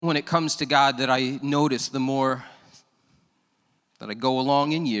when it comes to God that I notice the more that I go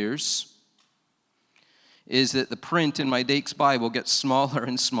along in years is that the print in my Dake's Bible gets smaller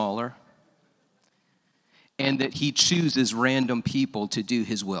and smaller, and that he chooses random people to do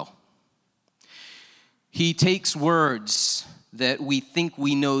his will. He takes words that we think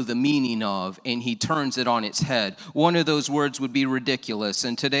we know the meaning of, and he turns it on its head. One of those words would be ridiculous,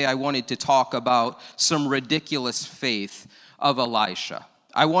 and today I wanted to talk about some ridiculous faith of Elisha.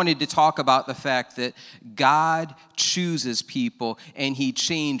 I wanted to talk about the fact that God chooses people, and he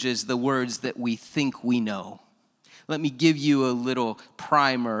changes the words that we think we know. Let me give you a little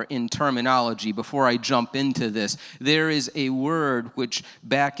primer in terminology before I jump into this. There is a word which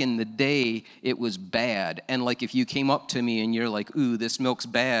back in the day, it was bad. And like if you came up to me and you're like, ooh, this milk's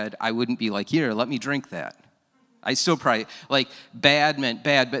bad, I wouldn't be like, here, let me drink that. I still probably, like, bad meant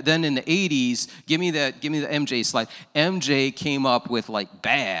bad. But then in the 80s, give me the MJ slide. MJ came up with, like,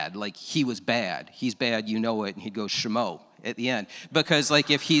 bad, like he was bad. He's bad, you know it. And he'd go, shemo at the end. Because, like,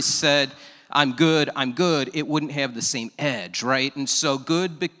 if he said, I'm good, it wouldn't have the same edge, right? And so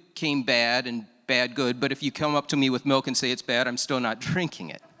good became bad and bad good, but if you come up to me with milk and say it's bad, I'm still not drinking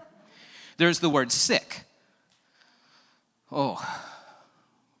it. There's the word sick. Oh,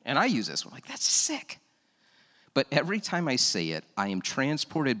 and I use this one, like, that's sick. But every time I say it, I am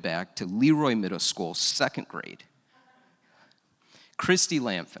transported back to Leroy Middle School, 2nd grade. Christy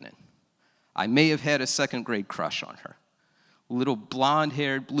Lamphonen. I may have had a 2nd grade crush on her. Little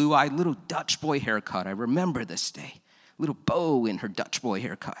blonde-haired, blue-eyed, little Dutch boy haircut. I remember this day. Little bow in her Dutch boy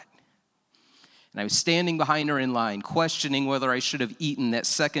haircut. And I was standing behind her in line, questioning whether I should have eaten that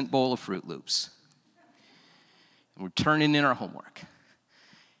second bowl of Fruit Loops. And we're turning in our homework.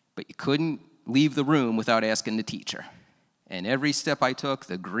 But you couldn't leave the room without asking the teacher. And every step I took,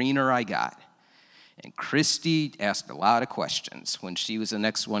 the greener I got. And Christy asked a lot of questions when she was the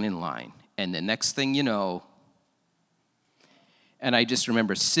next one in line. And the next thing you know, and I just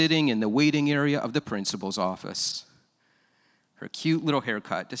remember sitting in the waiting area of the principal's office. Her cute little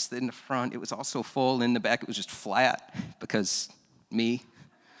haircut, just in the front. It was also full. In the back, it was just flat because me.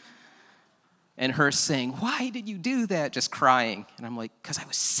 And her saying, why did you do that? Just crying. And I'm like, because I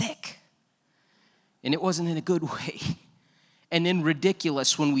was sick. And it wasn't in a good way. And then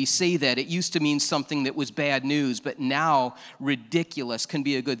ridiculous, when we say that, it used to mean something that was bad news, but now ridiculous can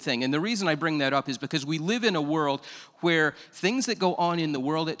be a good thing. And the reason I bring that up is because we live in a world where things that go on in the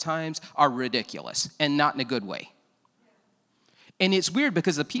world at times are ridiculous and not in a good way. And it's weird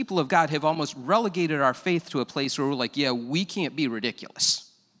because the people of God have almost relegated our faith to a place where we're like, yeah, we can't be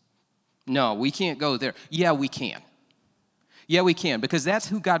ridiculous. No, we can't go there. Yeah, we can. Yeah, we can, because that's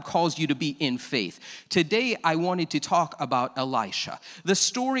who God calls you to be in faith. Today, I wanted to talk about Elisha. The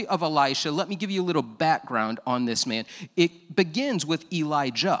story of Elisha, let me give you a little background on this man. It begins with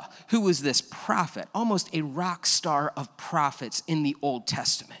Elijah, who was this prophet, almost a rock star of prophets in the Old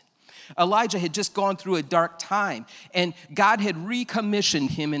Testament. Elijah had just gone through a dark time, and God had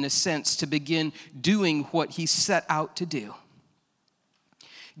recommissioned him, in a sense, to begin doing what he set out to do.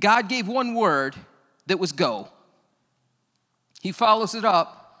 God gave one word that was go. He follows it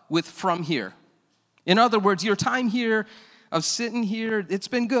up with from here. In other words, your time here of sitting here, it's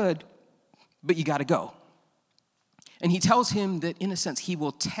been good, but you got to go. And he tells him that, in a sense, he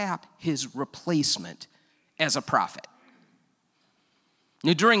will tap his replacement as a prophet.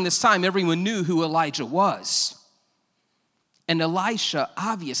 Now, during this time, everyone knew who Elijah was. And Elisha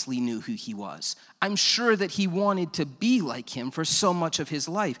obviously knew who he was. I'm sure that he wanted to be like him for so much of his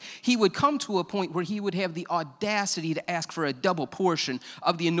life. He would come to a point where he would have the audacity to ask for a double portion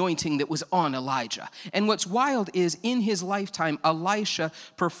of the anointing that was on Elijah. And what's wild is, in his lifetime, Elisha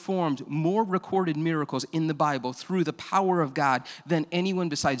performed more recorded miracles in the Bible through the power of God than anyone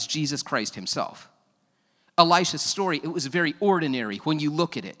besides Jesus Christ himself. Elisha's story, it was very ordinary when you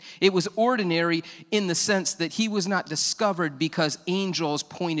look at it. It was ordinary in the sense that he was not discovered because angels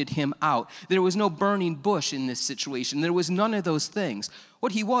pointed him out. There was no burning bush in this situation. There was none of those things.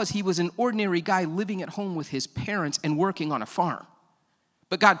 What he was an ordinary guy living at home with his parents and working on a farm.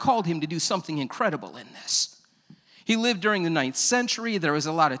 But God called him to do something incredible in this. He lived during the 9th century. There was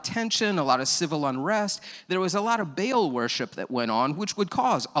a lot of tension, a lot of civil unrest. There was a lot of Baal worship that went on, which would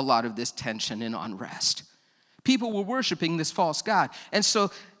cause a lot of this tension and unrest. People were worshiping this false god. And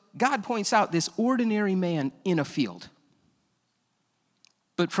so God points out this ordinary man in a field.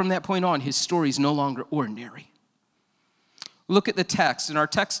 But from that point on, his story is no longer ordinary. Look at the text. And our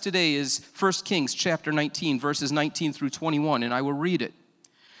text today is 1 Kings chapter 19, verses 19 through 21, and I will read it.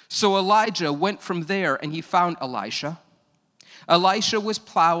 So Elijah went from there, and he found Elisha. Elisha was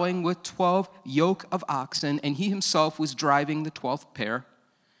plowing with 12 yoke of oxen, and he himself was driving the 12th pair.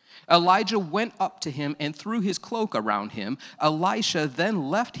 Elijah went up to him and threw his cloak around him. Elisha then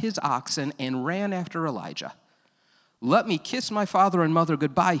left his oxen and ran after Elijah. "Let me kiss my father and mother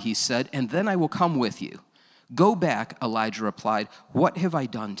goodbye," he said, "and then I will come with you." "Go back," Elijah replied. "What have I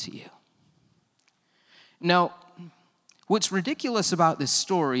done to you?" Now, what's ridiculous about this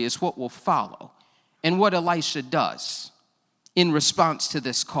story is what will follow and what Elisha does in response to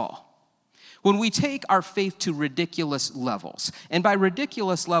this call. When we take our faith to ridiculous levels, and by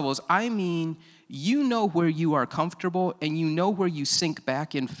ridiculous levels, I mean you know where you are comfortable and you know where you sink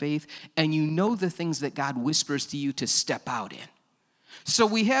back in faith and you know the things that God whispers to you to step out in. So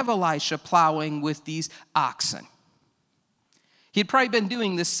we have Elisha plowing with these oxen. He'd probably been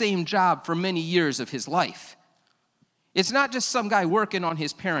doing the same job for many years of his life. It's not just some guy working on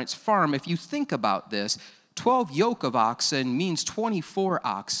his parents' farm. If you think about this, 12 yoke of oxen means 24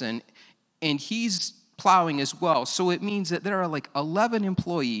 oxen, and he's plowing as well. So it means that there are like 11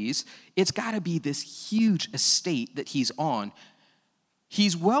 employees. It's got to be this huge estate that he's on.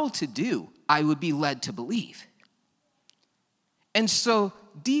 He's well-to-do, I would be led to believe. And so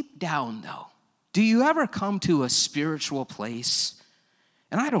deep down, though, do you ever come to a spiritual place?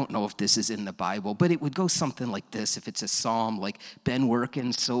 And I don't know if this is in the Bible, but it would go something like this if it's a psalm, like, "Been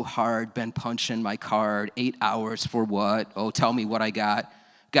working so hard, been punching my card, 8 hours for what? Oh, tell me what I got.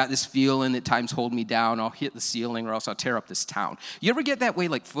 Got this feeling that time's hold me down. I'll hit the ceiling or else I'll tear up this town." You ever get that way,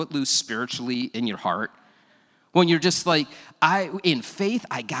 like footloose spiritually in your heart? When you're just like, in faith,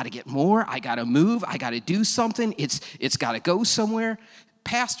 I got to get more. I got to move. I got to do something. It's got to go somewhere.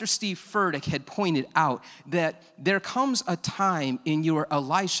 Pastor Steve Furtick had pointed out that there comes a time in your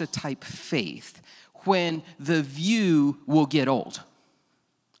Elisha-type faith when the view will get old.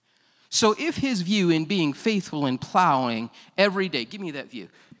 So if his view in being faithful and plowing every day, give me that view.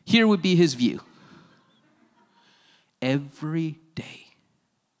 Here would be his view. Every day.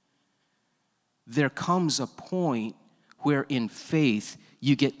 There comes a point where in faith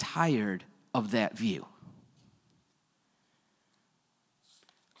you get tired of that view.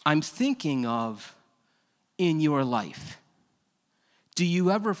 I'm thinking of in your life. Do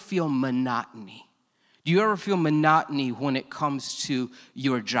you ever feel monotony? Do you ever feel monotony when it comes to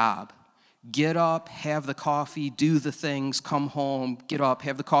your job? Get up, have the coffee, do the things, come home. Get up,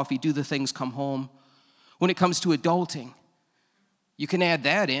 have the coffee, do the things, come home. When it comes to adulting, you can add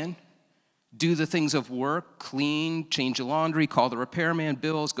that in. Do the things of work, clean, change the laundry, call the repairman,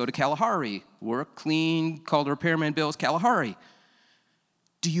 bills, go to Kalahari. Work, clean, call the repairman, bills, Kalahari.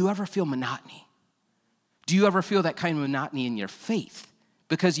 Do you ever feel monotony? Do you ever feel that kind of monotony in your faith?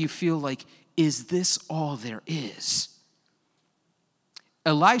 Because you feel like, is this all there is?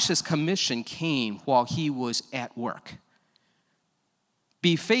 Elisha's commission came while he was at work.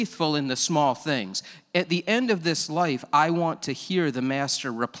 Be faithful in the small things. At the end of this life, I want to hear the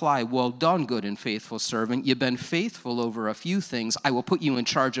master reply, "Well done, good and faithful servant. You've been faithful over a few things. I will put you in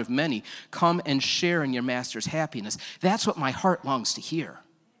charge of many. Come and share in your master's happiness." That's what my heart longs to hear.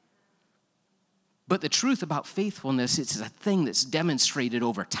 But the truth about faithfulness, it's a thing that's demonstrated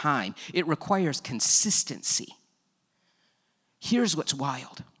over time. It requires consistency. Here's what's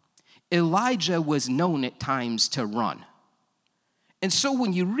wild. Elijah was known at times to run. And so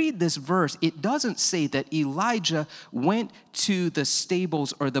when you read this verse, it doesn't say that Elijah went to the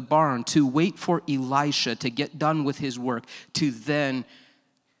stables or the barn to wait for Elisha to get done with his work to then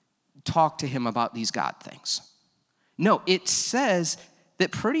talk to him about these God things. No, it says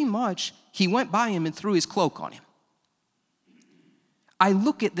that pretty much he went by him and threw his cloak on him. I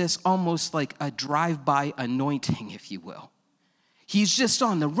look at this almost like a drive-by anointing, if you will. He's just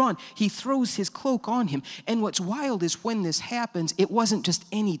on the run. He throws his cloak on him. And what's wild is when this happens, it wasn't just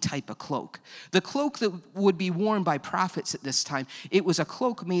any type of cloak. The cloak that would be worn by prophets at this time, it was a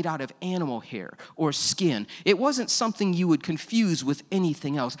cloak made out of animal hair or skin. It wasn't something you would confuse with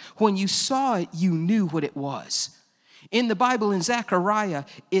anything else. When you saw it, you knew what it was. In the Bible, in Zechariah,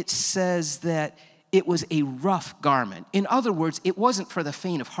 it says that it was a rough garment. In other words, it wasn't for the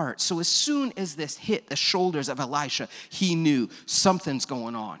faint of heart. So as soon as this hit the shoulders of Elisha, he knew something's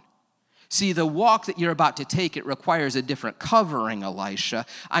going on. See, the walk that you're about to take, it requires a different covering, Elisha.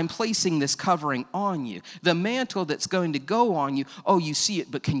 I'm placing this covering on you. The mantle that's going to go on you, oh, you see it,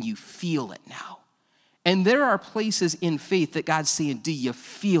 but can you feel it now? And there are places in faith that God's saying, do you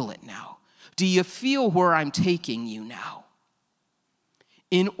feel it now? Do you feel where I'm taking you now?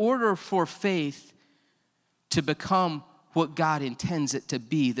 In order for faith to become what God intends it to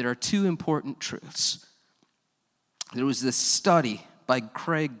be, there are two important truths. There was this study by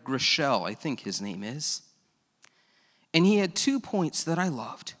Craig Groeschel, I think his name is, and he had 2 points that I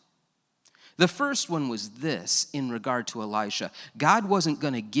loved. The first one was this in regard to Elisha. God wasn't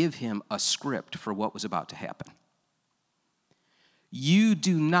going to give him a script for what was about to happen. You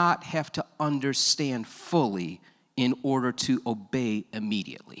do not have to understand fully in order to obey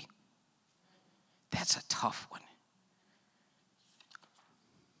immediately. That's a tough one.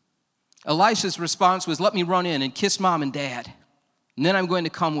 Elisha's response was, let me run in and kiss mom and dad, and then I'm going to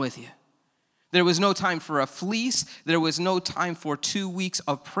come with you. There was no time for a fleece. There was no time for 2 weeks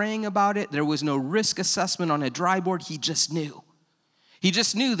of praying about it. There was no risk assessment on a dry board. He just knew. He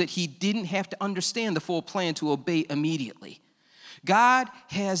just knew that he didn't have to understand the full plan to obey immediately. God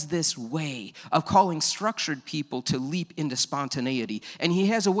has this way of calling structured people to leap into spontaneity, and he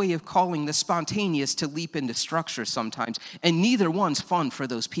has a way of calling the spontaneous to leap into structure sometimes, and neither one's fun for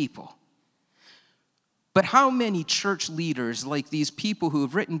those people. But how many church leaders, like these people who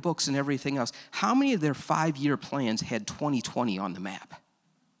have written books and everything else, how many of their 5-year plans had 2020 on the map?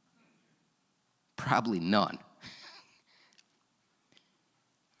 Probably none.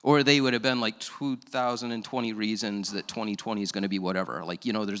 Or they would have been like 2020 reasons that 2020 is going to be whatever. Like,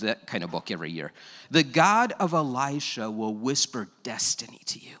 there's that kind of book every year. The God of Elisha will whisper destiny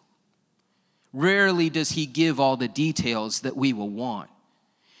to you. Rarely does he give all the details that we will want.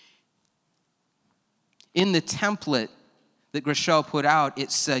 In the template that Grishel put out,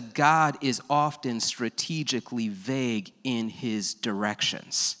 it said God is often strategically vague in his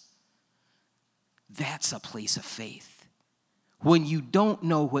directions. That's a place of faith. When you don't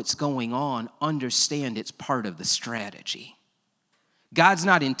know what's going on, understand it's part of the strategy. God's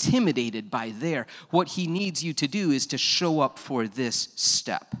not intimidated by there. What he needs you to do is to show up for this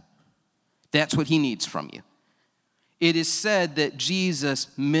step. That's what he needs from you. It is said that Jesus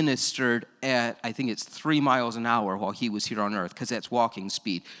ministered at, I think it's 3 miles an hour while he was here on earth, because that's walking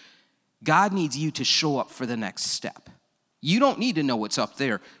speed. God needs you to show up for the next step. You don't need to know what's up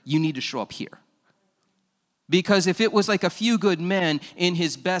there. You need to show up here. Because if it was like A Few Good Men in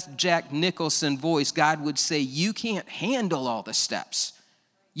his best Jack Nicholson voice, God would say, you can't handle all the steps.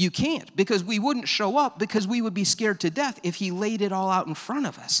 You can't, because we wouldn't show up, because we would be scared to death if he laid it all out in front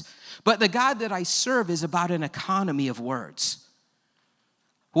of us. But the God that I serve is about an economy of words.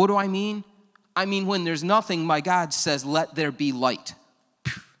 What do I mean? I mean, when there's nothing, my God says, let there be light.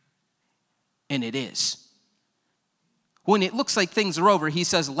 And it is. When it looks like things are over, he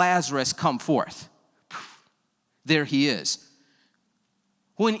says, Lazarus, come forth. There he is.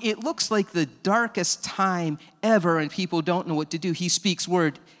 When it looks like the darkest time ever and people don't know what to do, he speaks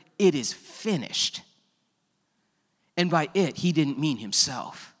word, it is finished. And by it, he didn't mean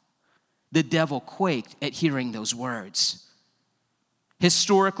himself. The devil quaked at hearing those words.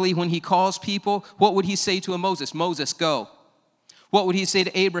 Historically, when he calls people, what would he say to a Moses? Moses, go. What would he say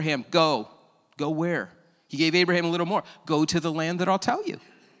to Abraham? Go. Go where? He gave Abraham a little more. Go to the land that I'll tell you.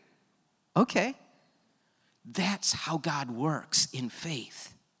 Okay. That's how God works in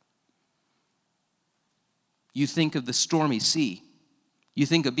faith. You think of the stormy sea. You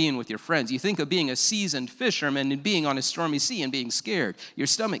think of being with your friends. You think of being a seasoned fisherman and being on a stormy sea and being scared, your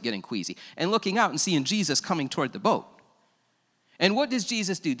stomach getting queasy, and looking out and seeing Jesus coming toward the boat. And what does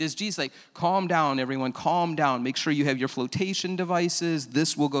Jesus do? Does Jesus like, calm down, everyone, calm down. Make sure you have your flotation devices.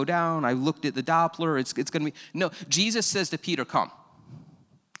 This will go down. I looked at the Doppler. It's going to be. No, Jesus says to Peter, come.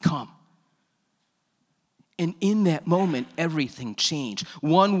 Come. And in that moment, everything changed.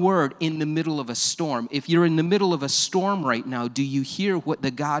 One word in the middle of a storm. If you're in the middle of a storm right now, do you hear what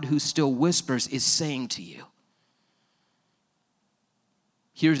the God who still whispers is saying to you?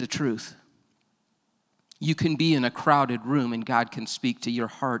 Here's the truth. You can be in a crowded room and God can speak to your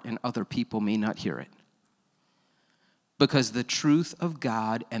heart and other people may not hear it. Because the truth of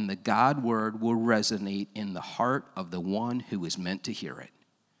God and the God word will resonate in the heart of the one who is meant to hear it.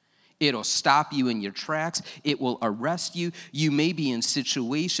 It'll stop you in your tracks. It will arrest you. You may be in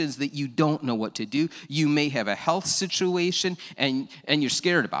situations that you don't know what to do. You may have a health situation and you're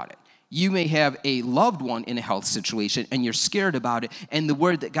scared about it. You may have a loved one in a health situation and you're scared about it. And the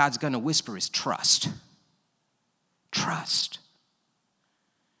word that God's going to whisper is trust. Trust.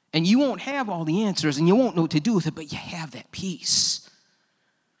 And you won't have all the answers and you won't know what to do with it, but you have that peace.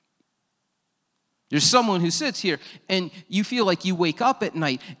 There's someone who sits here and you feel like you wake up at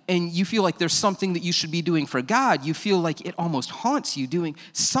night and you feel like there's something that you should be doing for God. You feel like it almost haunts you doing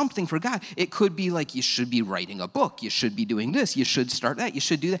something for God. It could be like you should be writing a book. You should be doing this. You should start that. You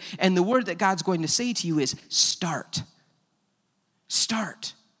should do that. And the word that God's going to say to you is start.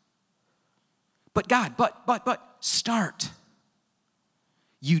 Start. But God, but start.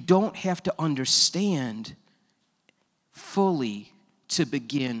 You don't have to understand fully to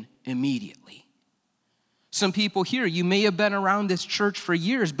begin immediately. Some people here, you may have been around this church for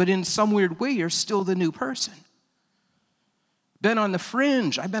years, but in some weird way, you're still the new person. Been on the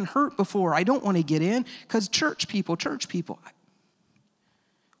fringe. I've been hurt before. I don't want to get in because church people.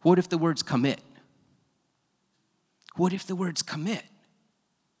 What if the words commit? What if the words commit?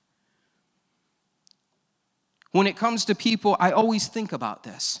 When it comes to people, I always think about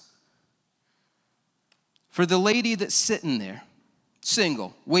this. For the lady that's sitting there,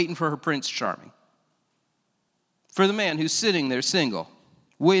 single, waiting for her Prince Charming. For the man who's sitting there single,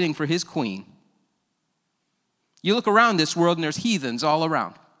 waiting for his queen. You look around this world and there's heathens all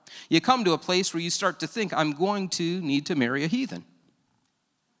around. You come to a place where you start to think, I'm going to need to marry a heathen.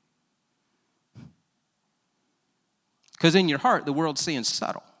 Because in your heart, the world's saying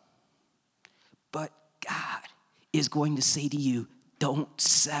settle. But God is going to say to you, don't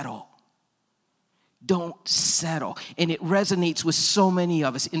settle. Don't settle. And it resonates with so many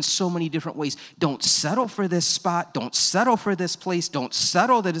of us in so many different ways. Don't settle for this spot. Don't settle for this place. Don't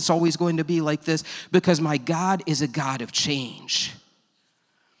settle that it's always going to be like this, because my God is a God of change.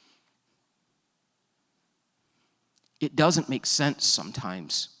 It doesn't make sense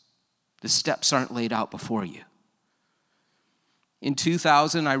sometimes. The steps aren't laid out before you. In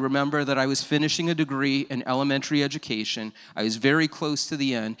 2000, I remember that I was finishing a degree in elementary education. I was very close to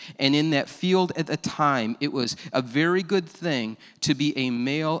the end. And in that field at the time, it was a very good thing to be a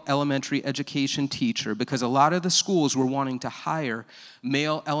male elementary education teacher, because a lot of the schools were wanting to hire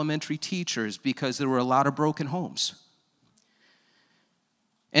male elementary teachers because there were a lot of broken homes.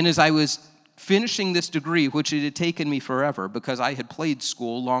 And as I was finishing this degree, which it had taken me forever because I had played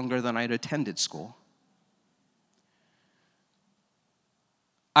school longer than I had attended school,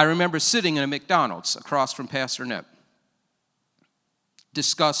 I remember sitting in a McDonald's across from Pastor Nip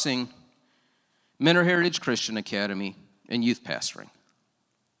discussing Mentor Heritage Christian Academy and youth pastoring.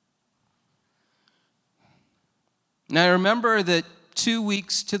 Now, I remember that 2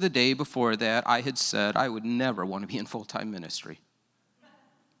 weeks to the day before that, I had said I would never want to be in full-time ministry.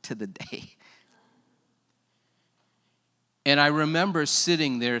 To the day. And I remember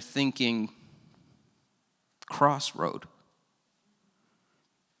sitting there thinking, crossroad.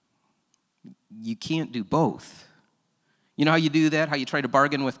 You can't do both. You know how you do that? How you try to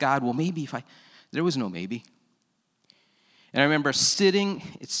bargain with God? Well, maybe there was no maybe. And I remember sitting,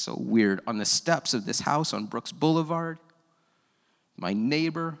 it's so weird, on the steps of this house on Brooks Boulevard. My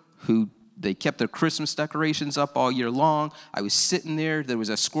neighbor, they kept their Christmas decorations up all year long. I was sitting there. There was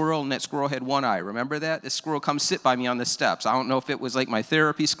a squirrel, and that squirrel had one eye. Remember that? This squirrel comes sit by me on the steps. I don't know if it was like my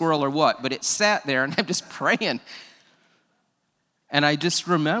therapy squirrel or what, but it sat there, and I'm just praying. And I just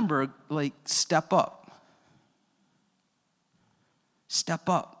remember, step up. Step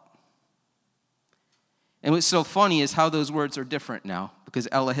up. And what's so funny is how those words are different now, because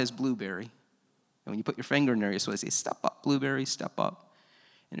Ella has Blueberry. And when you put your finger in there, you're supposed to say, step up, Blueberry, step up.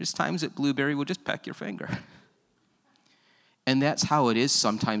 And there's times that Blueberry will just peck your finger. And that's how it is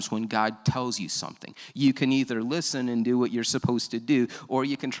sometimes when God tells you something. You can either listen and do what you're supposed to do, or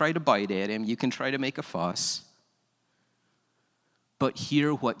you can try to bite at him. You can try to make a fuss. But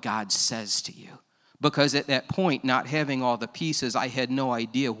hear what God says to you. Because at that point, not having all the pieces, I had no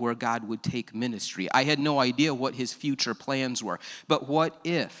idea where God would take ministry. I had no idea what his future plans were. But what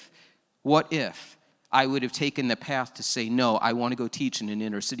if I would have taken the path to say, no, I want to go teach in an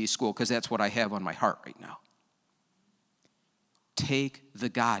inner city school because that's what I have on my heart right now. Take the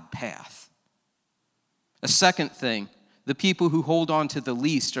God path. A second thing, the people who hold on to the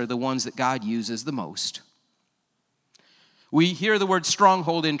least are the ones that God uses the most. We hear the word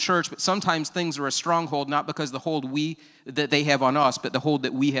stronghold in church, but sometimes things are a stronghold not because the hold that they have on us, but the hold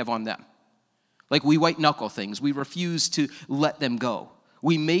that we have on them. Like we white knuckle things. We refuse to let them go.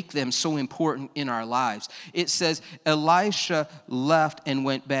 We make them so important in our lives. It says, Elisha left and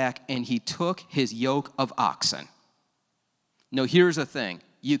went back, and he took his yoke of oxen. Now, here's the thing.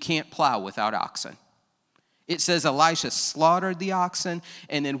 You can't plow without oxen. It says Elisha slaughtered the oxen,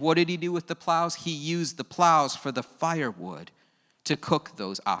 and then what did he do with the plows? He used the plows for the firewood to cook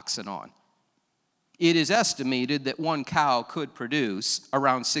those oxen on. It is estimated that one cow could produce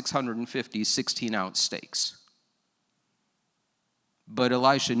around 650 16-ounce steaks. But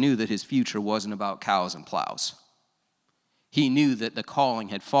Elisha knew that his future wasn't about cows and plows. He knew that the calling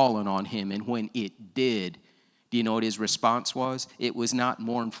had fallen on him, and when it did, do you know what his response was? It was not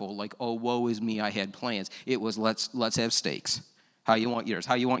mournful, like, oh, woe is me, I had plans. It was, let's have steaks. How you want yours?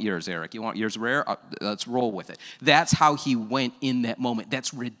 How you want yours, Eric? You want yours rare? Let's roll with it. That's how he went in that moment.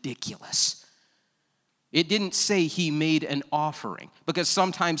 That's ridiculous. It didn't say he made an offering, because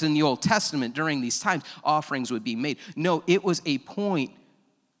sometimes in the Old Testament, during these times, offerings would be made. No, it was a point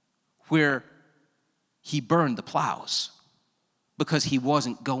where he burned the plows because he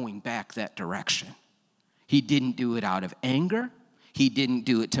wasn't going back that direction. He didn't do it out of anger. He didn't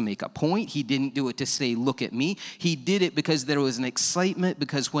do it to make a point. He didn't do it to say, look at me. He did it because there was an excitement,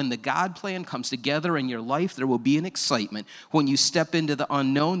 because when the God plan comes together in your life, there will be an excitement. When you step into the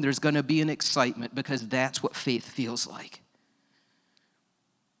unknown, there's going to be an excitement, because that's what faith feels like.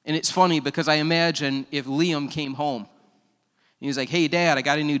 And it's funny because I imagine if Liam came home, and he was like, hey, Dad, I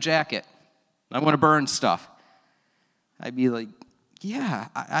got a new jacket. I want to burn stuff. I'd be like, yeah,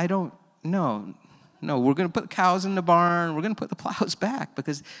 I don't know. No, we're going to put cows in the barn. We're going to put the plows back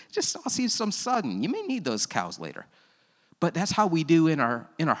because it just all seems so sudden. You may need those cows later. But that's how we do in our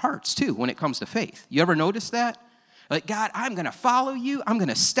hearts, too, when it comes to faith. You ever notice that? Like, God, I'm going to follow you. I'm going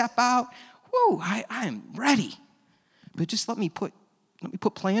to step out. Woo, I am ready. But just let me put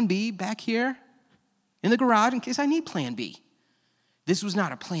plan B back here in the garage in case I need plan B. This was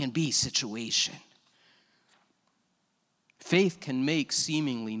not a plan B situation. Faith can make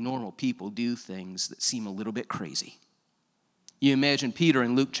seemingly normal people do things that seem a little bit crazy. You imagine Peter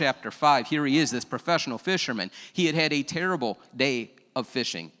in Luke chapter 5. Here he is, this professional fisherman. He had had a terrible day of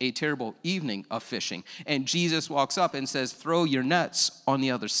fishing, a terrible evening of fishing. And Jesus walks up and says, throw your nets on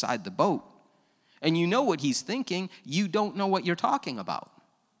the other side of the boat. And you know what he's thinking. You don't know what you're talking about.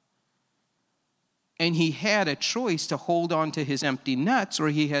 And he had a choice to hold on to his empty nets, or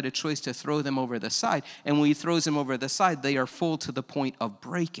he had a choice to throw them over the side. And when he throws them over the side, they are full to the point of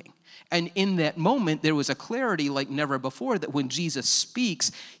breaking. And in that moment, there was a clarity like never before, that when Jesus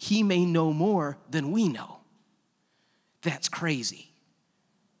speaks, he may know more than we know. That's crazy.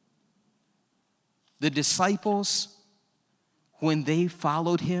 The disciples, when they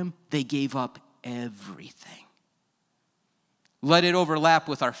followed him, they gave up everything. Let it overlap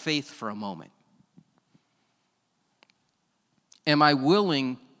with our faith for a moment. Am I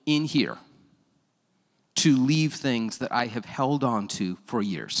willing in here to leave things that I have held on to for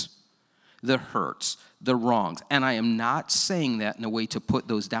years? The hurts, the wrongs. And I am not saying that in a way to put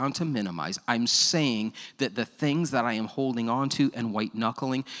those down, to minimize. I'm saying that the things that I am holding on to and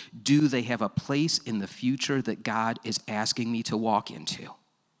white-knuckling, do they have a place in the future that God is asking me to walk into?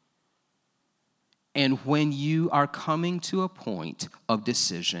 And when you are coming to a point of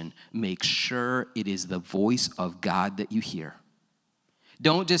decision, make sure it is the voice of God that you hear.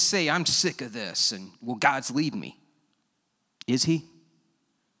 Don't just say, I'm sick of this, and, well, God's leading me. Is he?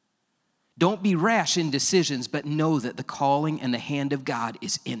 Don't be rash in decisions, but know that the calling and the hand of God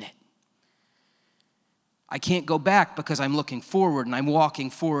is in it. I can't go back because I'm looking forward and I'm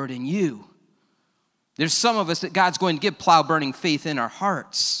walking forward in you. There's some of us that God's going to give plow-burning faith in our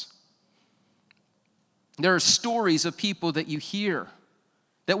hearts. There are stories of people that you hear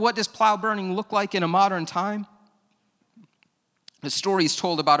that what does plow-burning look like in a modern time? The story is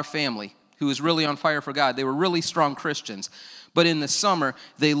told about a family who was really on fire for God. They were really strong Christians. But in the summer,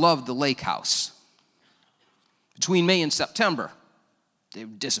 they loved the lake house. Between May and September, they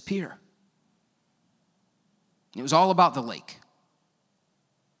would disappear. It was all about the lake.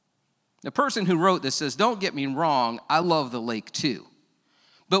 The person who wrote this says, don't get me wrong, I love the lake too.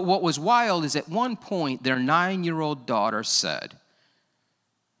 But what was wild is at one point, their 9-year-old daughter said,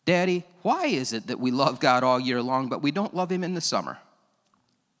 Daddy, why is it that we love God all year long, but we don't love him in the summer?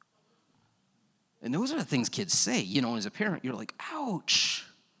 And those are the things kids say. You know, as a parent, you're like, ouch.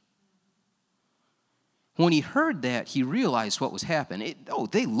 When he heard that, he realized what was happening.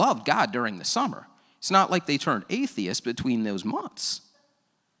 They loved God during the summer. It's not like they turned atheists between those months.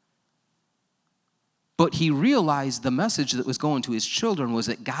 But he realized the message that was going to his children was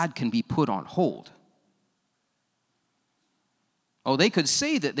that God can be put on hold. Oh, they could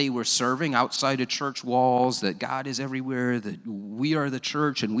say that they were serving outside of church walls, that God is everywhere, that we are the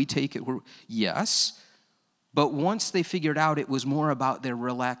church and we take it. Yes, but once they figured out it was more about their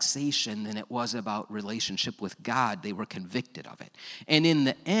relaxation than it was about relationship with God, they were convicted of it. And in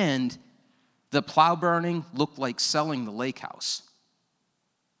the end, the plow burning looked like selling the lake house.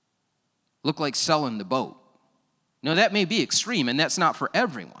 Looked like selling the boat. Now, that may be extreme, and that's not for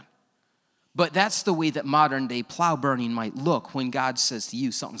everyone. But that's the way that modern day plow burning might look when God says to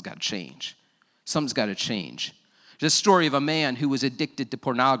you, something's got to change. Something's got to change. There's a story of a man who was addicted to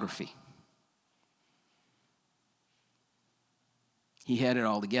pornography. He had it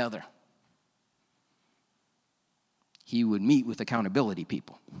all together. He would meet with accountability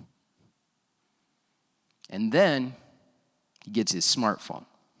people. And then he gets his smartphone.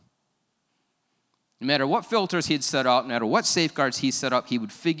 No matter what filters he'd set up, no matter what safeguards he set up, he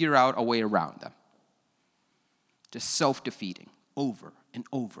would figure out a way around them. Just self-defeating over and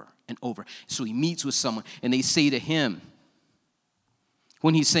over and over. So he meets with someone, and they say to him,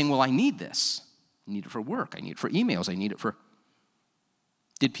 when he's saying, well, I need this. I need it for work. I need it for emails. I need it for...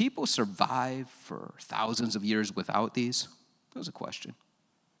 Did people survive for thousands of years without these? That was a question.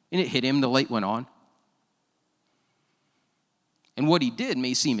 And it hit him, the light went on. And what he did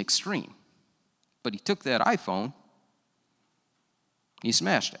may seem extreme, but he took that iPhone, he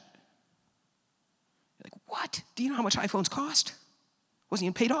smashed it. You're like, what? Do you know how much iPhones cost? Wasn't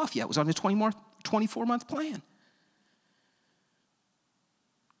even paid off yet. It was on a 24-month plan.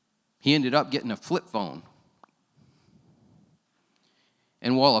 He ended up getting a flip phone.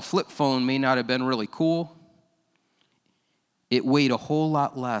 And while a flip phone may not have been really cool, it weighed a whole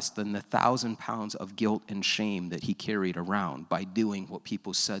lot less than the 1,000 pounds of guilt and shame that he carried around by doing what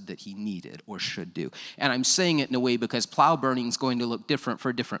people said that he needed or should do. And I'm saying it in a way because plow burning is going to look different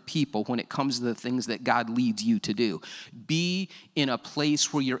for different people when it comes to the things that God leads you to do. Be in a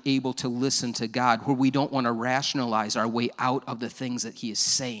place where you're able to listen to God, where we don't want to rationalize our way out of the things that he is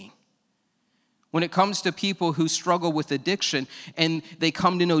saying. When it comes to people who struggle with addiction and they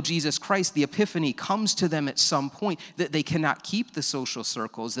come to know Jesus Christ, the epiphany comes to them at some point that they cannot keep the social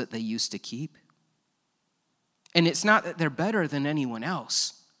circles that they used to keep. And it's not that they're better than anyone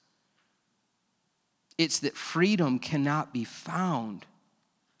else. It's that freedom cannot be found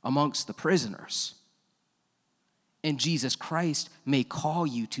amongst the prisoners. And Jesus Christ may call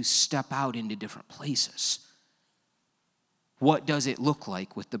you to step out into different places. What does it look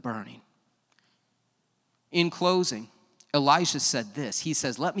like with the burning? In closing, Elijah said this. He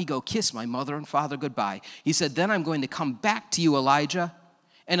says, let me go kiss my mother and father goodbye. He said, then I'm going to come back to you, Elijah.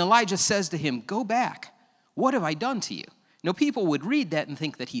 And Elijah says to him, go back. What have I done to you? Now, people would read that and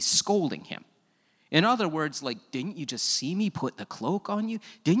think that he's scolding him. In other words, like, didn't you just see me put the cloak on you?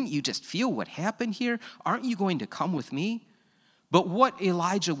 Didn't you just feel what happened here? Aren't you going to come with me? But what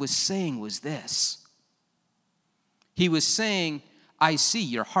Elijah was saying was this. He was saying, I see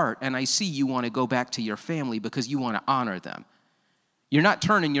your heart, and I see you want to go back to your family because you want to honor them. You're not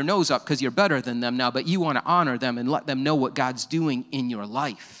turning your nose up because you're better than them now, but you want to honor them and let them know what God's doing in your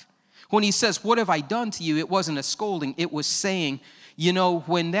life. When he says, what have I done to you? It wasn't a scolding. It was saying, you know,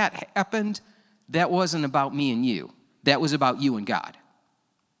 when that happened, that wasn't about me and you. That was about you and God.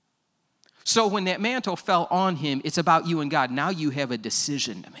 So when that mantle fell on him, it's about you and God. Now you have a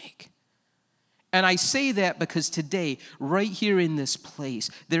decision to make. And I say that because today, right here in this place,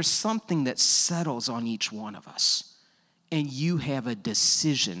 there's something that settles on each one of us. And you have a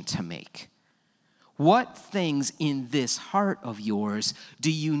decision to make. What things in this heart of yours do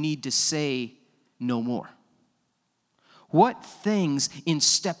you need to say no more? What things in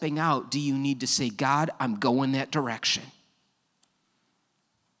stepping out do you need to say, God, I'm going that direction?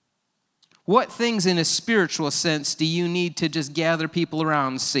 What things in a spiritual sense do you need to just gather people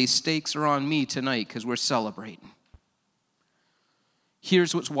around and say, stakes are on me tonight because we're celebrating?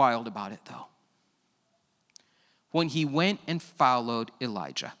 Here's what's wild about it, though. When he went and followed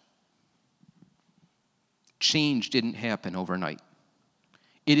Elijah, change didn't happen overnight.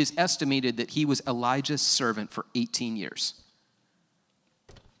 It is estimated that he was Elijah's servant for 18 years.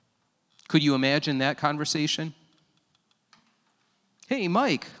 Could you imagine that conversation? Hey,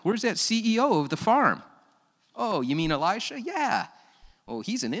 Mike, where's that CEO of the farm? Oh, you mean Elisha? Yeah. Oh,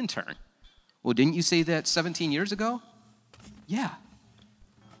 he's an intern. Well, didn't you say that 17 years ago? Yeah.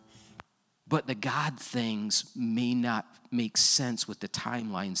 But the God things may not make sense with the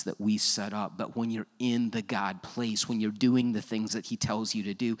timelines that we set up. But when you're in the God place, when you're doing the things that he tells you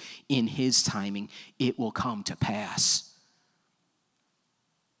to do in his timing, it will come to pass.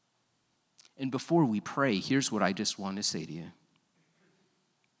 And before we pray, here's what I just want to say to you.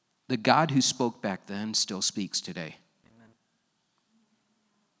 The God who spoke back then still speaks today. Amen.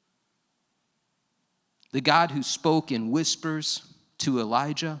 The God who spoke in whispers to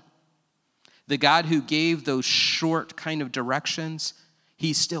Elijah, the God who gave those short kind of directions,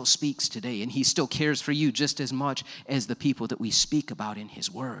 he still speaks today, and he still cares for you just as much as the people that we speak about in his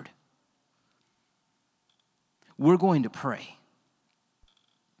word. We're going to pray.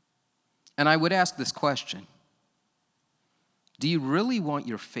 And I would ask this question. Do you really want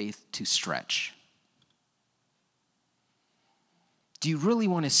your faith to stretch? Do you really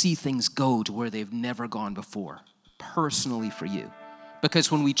want to see things go to where they've never gone before, personally for you?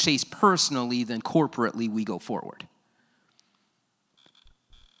 Because when we chase personally, then corporately we go forward.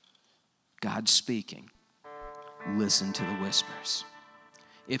 God's speaking. Listen to the whispers.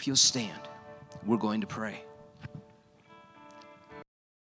 If you'll stand, we're going to pray.